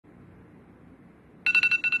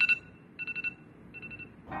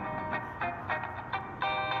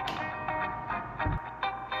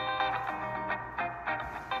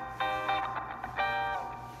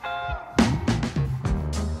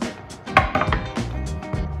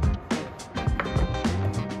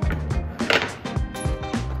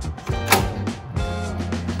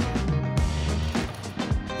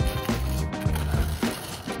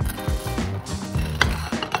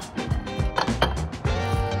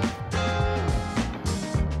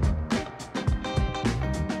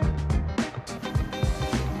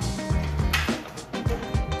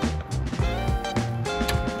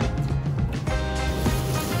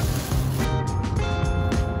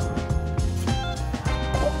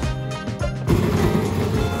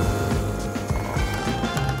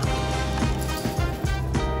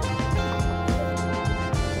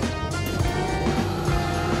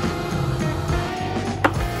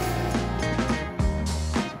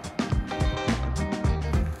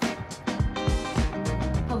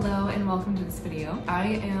video. I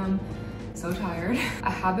am so tired. A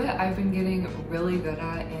habit I've been getting really good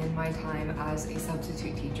at in my time as a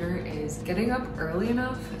substitute teacher is getting up early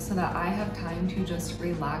enough so that I have time to just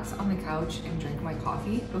relax on the couch and drink my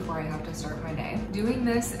coffee before I have to start my day. Doing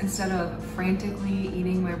this instead of frantically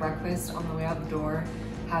eating my breakfast on the way out the door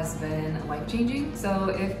has been life-changing.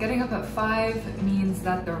 So if getting up at 5 means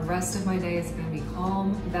that the rest of my day is gonna be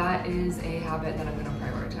calm, that is a habit that I'm gonna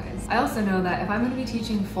prioritize. I also know that if I'm gonna be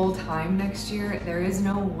teaching full-time next year, there is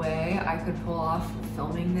no way I could pull off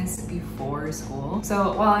filming this before school.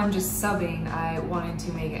 So while I'm just subbing, I wanted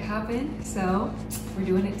to make it happen, so we're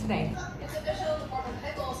doing it today. It's official, the Fourth and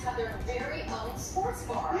Pickles have their very own sports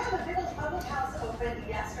bar. Yeah, the Pickles Public House opened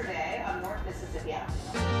yesterday on North Mississippi Avenue.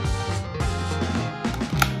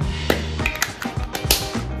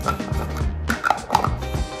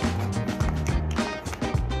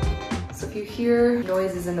 If you hear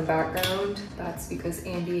noises in the background, that's because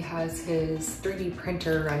Andy has his 3D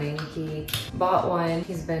printer running. He bought one.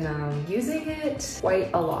 He's been using it quite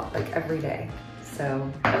a lot, like every day. So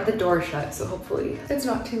I have the door shut, so hopefully it's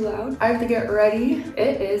not too loud. I have to get ready.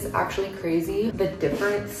 It is actually crazy, the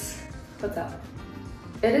difference. What's up?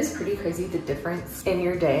 It is pretty crazy the difference in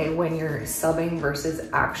your day when you're subbing versus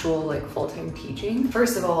actual like full-time teaching.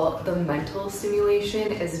 First of all, the mental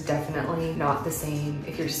stimulation is definitely not the same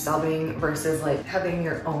if you're subbing versus like having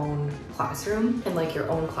your own classroom and like your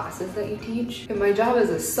own classes that you teach. In my job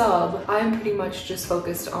as a sub, I'm pretty much just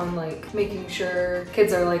focused on like making sure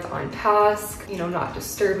kids are like on task, you know, not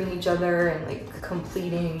disturbing each other and like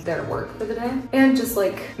completing their work for the day. And just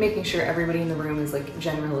like making sure everybody in the room is like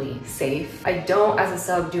generally safe. I don't, as a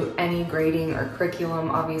sub, do any grading or curriculum,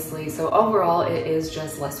 obviously. So overall, it is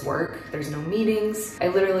just less work. There's no meetings. I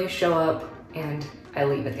literally show up and I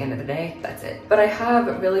leave at the end of the day, that's it. But I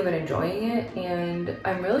have really been enjoying it and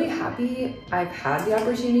I'm really happy I've had the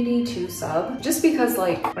opportunity to sub just because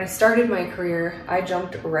like when I started my career, I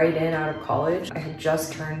jumped right in out of college. I had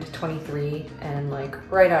just turned 23 and like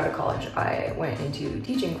right out of college, I went into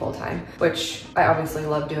teaching full time, which I obviously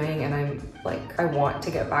love doing and I want to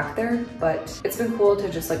get back there, but it's been cool to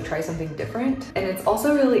just like try something different. And it's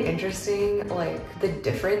also really interesting, like the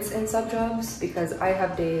difference in sub jobs, because I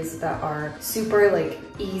have days that are super like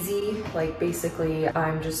easy, like basically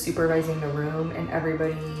I'm just supervising the room and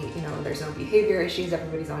everybody, you know, there's no behavior issues,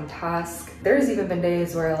 everybody's on task. There's even been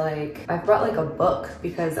days where like I've brought like a book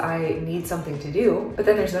because I need something to do, but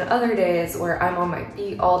then there's been other days where I'm on my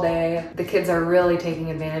feet all day. The kids are really taking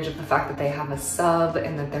advantage of the fact that they have a sub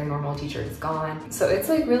and that their normal teacher is gone. So it's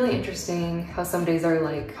like really interesting how some days are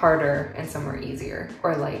like harder and some are easier,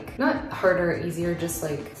 or like not harder or easier, just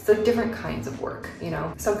like so different kinds of work, you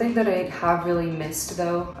know. Something that I have really missed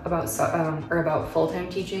though about full-time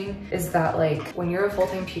teaching is that like when you're a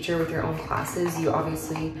full-time teacher with your own classes, you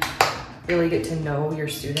obviously really get to know your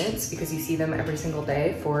students because you see them every single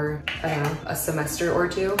day for a semester or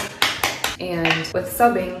two. And with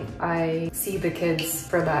subbing, I see the kids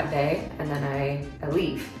for that day and then I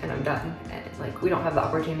leave and I'm done. And like we don't have the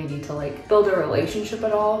opportunity to like build a relationship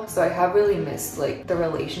at all. So I have really missed like the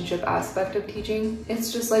relationship aspect of teaching.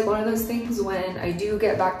 It's just like one of those things when I do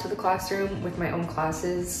get back to the classroom with my own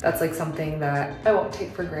classes, that's like something that I won't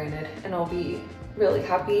take for granted and I'll be really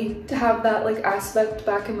happy to have that like aspect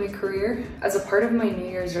back in my career. As a part of my New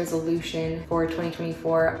Year's resolution for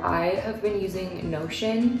 2024, I have been using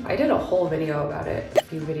Notion. I did a whole video about it a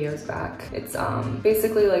few videos back. It's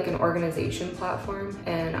basically like an organization platform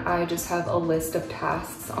and I just have a list of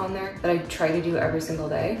tasks on there that I try to do every single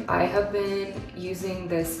day. I have been using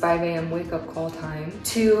this 5 a.m. wake up call time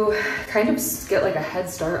to kind of get like a head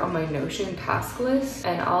start on my Notion task list,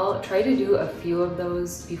 and I'll try to do a few of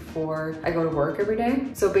those before I go to work every day.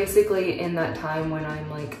 So basically in that time when I'm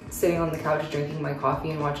like sitting on the couch drinking my coffee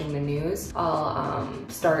and watching the news, I'll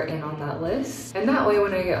start in on that list. And that way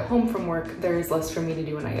when I get home from work, there's less for me to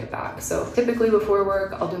do when I get back. So typically before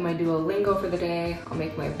work, I'll do my Duolingo for the day, I'll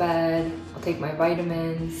make my bed, I'll take my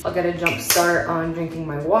vitamins, I'll get a jump start on drinking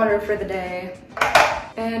my water for the day.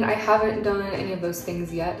 And I haven't done any of those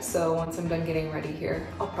things yet, so once I'm done getting ready here,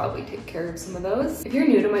 I'll probably take care of some of those. If you're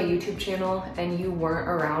new to my YouTube channel and you weren't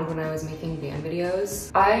around when I was making van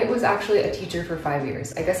videos, I was actually a teacher for 5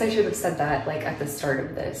 years. I guess I should have said that like at the start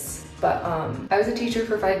of this. But I was a teacher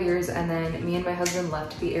for 5 years and then me and my husband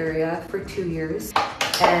left the area for 2 years.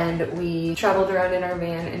 And we traveled around in our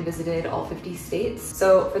van and visited all 50 states.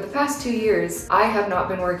 So for the past 2 years, I have not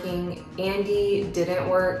been working. Andy didn't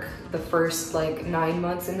work the first like 9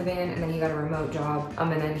 months in the van, and then he got a remote job.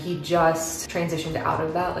 And then he just transitioned out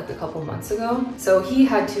of that like a couple months ago. So he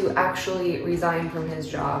had to actually resign from his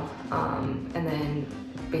job and then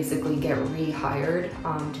basically get rehired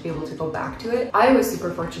to be able to go back to it. I was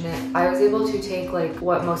super fortunate. I was able to take like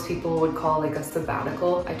what most people would call like a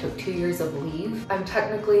sabbatical. I took 2 years of leave. I'm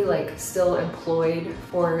technically like still employed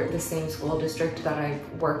for the same school district that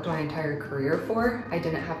I've worked my entire career for. I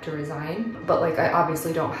didn't have to resign, but like I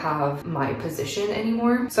obviously don't have my position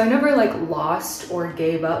anymore. So I never like lost or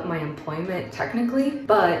gave up my employment technically,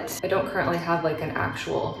 but I don't currently have like an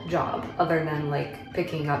actual job other than like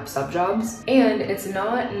picking up sub jobs. And it's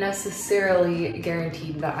not necessarily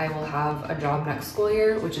guaranteed that I will have a job next school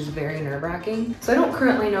year, which is very nerve-wracking. So I don't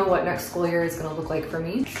currently know what next school year is gonna look like for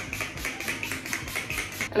me.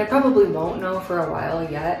 And I probably won't know for a while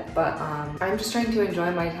yet, but I'm just trying to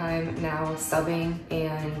enjoy my time now subbing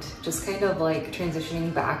and just kind of like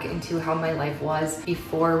transitioning back into how my life was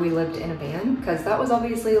before we lived in a van, because that was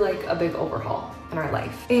obviously like a big overhaul in our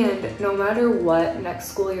life. And no matter what next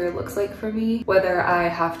school year looks like for me, whether I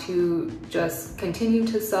have to just continue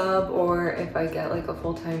to sub or if I get like a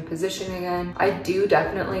full-time position again, I do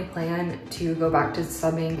definitely plan to go back to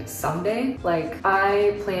subbing someday. Like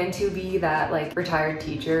I plan to be that like retired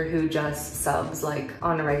teacher who just subs like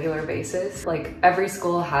on a regular basis. Like every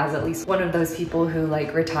school has at least one of those people who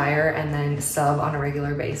like retire and then sub on a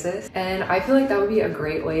regular basis. And I feel like that would be a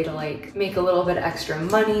great way to like make a little bit extra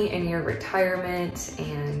money in your retirement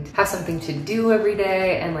and have something to do every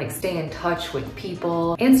day and like stay in touch with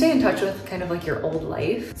people and stay in touch with kind of like your old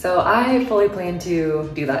life. So I fully plan to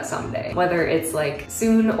do that someday, whether it's like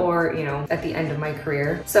soon or, you know, at the end of my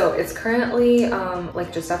career. So it's currently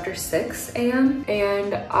like just after 6 a.m.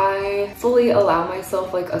 and I fully allow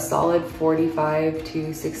myself like a solid 45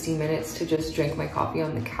 to 60 minutes to just drink my coffee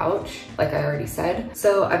on the couch, like I already said.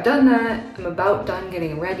 So I've done that. I'm about done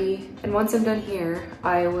getting ready. And once I'm done here,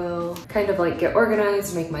 I will kind of like get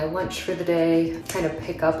organized, make my lunch for the day, kind of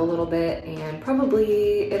pick up a little bit, and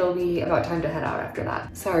probably it'll be about time to head out after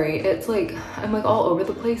that. Sorry, it's like, I'm like all over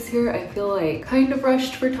the place here. I feel like kind of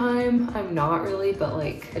rushed for time. I'm not really, but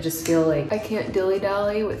like, I just feel like I can't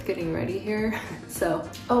dilly-dally with getting ready here. So,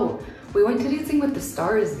 oh, we went to Dancing with the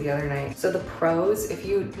Stars the other night. So the pros, if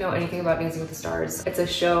you know anything about Dancing with the Stars, it's a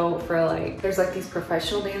show for like, there's like these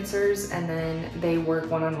professional dancers and then they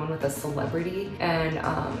work one-on-one with a celebrity, and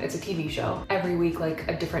it's a TV show. Every week like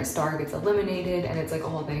a different star gets eliminated and it's like a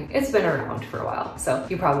whole thing. It's been around for a while, so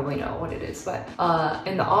you probably know what it is. But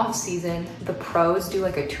in the off season, the pros do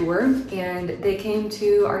like a tour and they came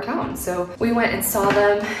to our town. So we went and saw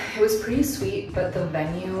them. It was pretty sweet, but the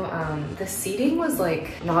venue, the seating was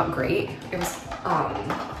like not great. It was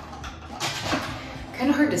kind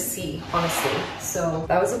of hard to see, honestly. So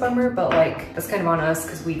that was a bummer, but like that's kind of on us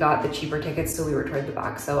because we got the cheaper tickets, so we were toward the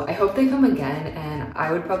back. So I hope they come again, and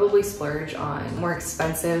I would probably splurge on more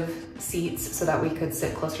expensive seats so that we could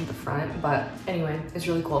sit closer to the front. But anyway, it's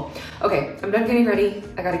really cool. Okay, I'm done getting ready.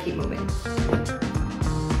 I gotta keep moving.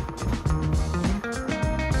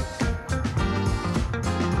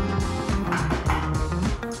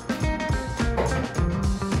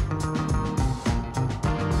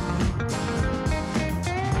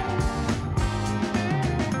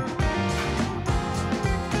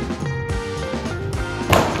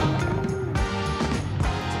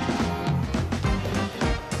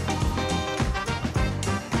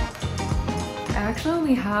 I actually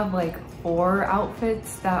only have like 4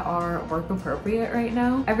 outfits that are work appropriate right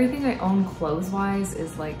now. Everything I own clothes wise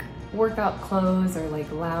is like workout clothes or like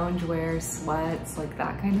lounge wear, sweats, like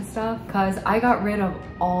that kind of stuff. Cause I got rid of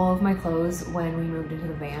all of my clothes when we moved into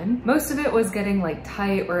the van. Most of it was getting like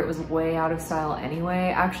tight or it was way out of style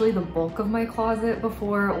anyway. Actually, the bulk of my closet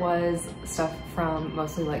before was stuff from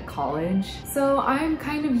mostly like college. So I'm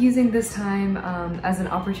kind of using this time as an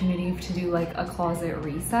opportunity to do like a closet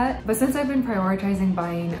reset. But since I've been prioritizing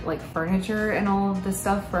buying like furniture and all of this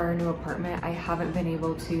stuff for our new apartment, I haven't been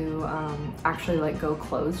able to actually like go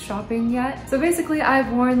clothes shopping yet. So basically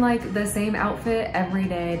I've worn like the same outfit every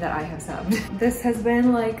day that I have subbed. This has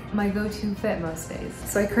been like my go-to fit most days.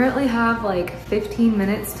 So I currently have like 15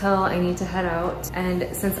 minutes till I need to head out.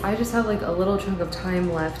 And since I just have like a little chunk of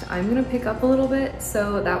time left, I'm gonna pick up a little bit.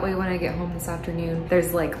 So that way when I get home this afternoon,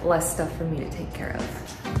 there's like less stuff for me to take care of.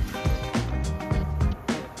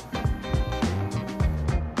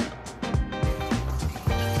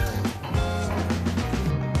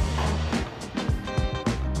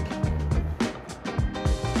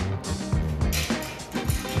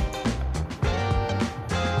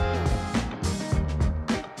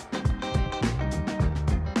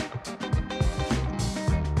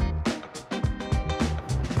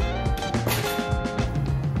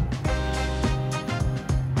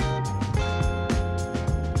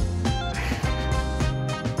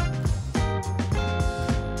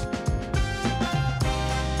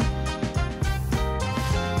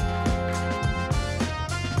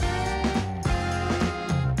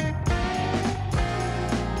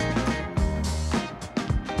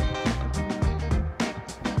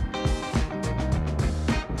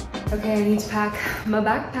 Okay, I need to pack my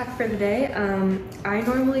backpack for the day. I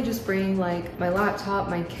normally just bring like my laptop,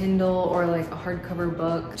 my Kindle, or like a hardcover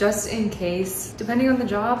book, just in case. Depending on the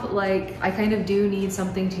job, like I kind of do need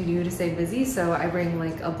something to do to stay busy, so I bring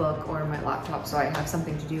like a book or my laptop so I have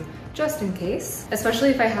something to do just in case. Especially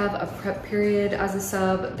if I have a prep period as a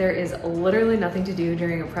sub, there is literally nothing to do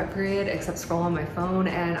during a prep period except scroll on my phone,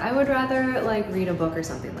 and I would rather like read a book or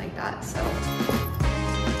something like that, so.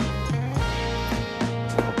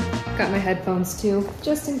 Got my headphones too,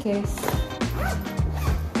 just in case.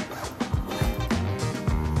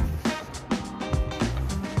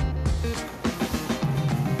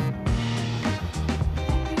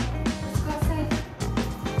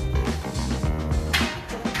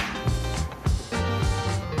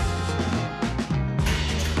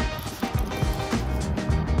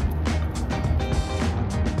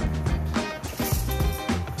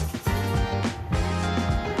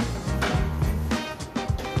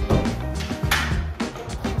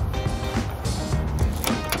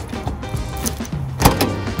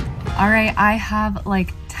 All right, I have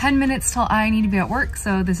like 10 minutes till I need to be at work,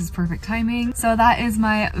 so this is perfect timing. So that is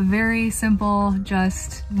my very simple,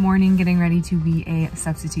 just morning getting ready to be a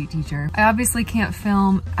substitute teacher. I obviously can't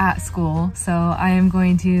film at school, so I am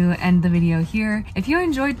going to end the video here. If you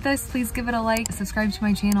enjoyed this, please give it a like, subscribe to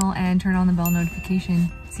my channel, and turn on the bell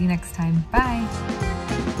notification. See you next time. Bye.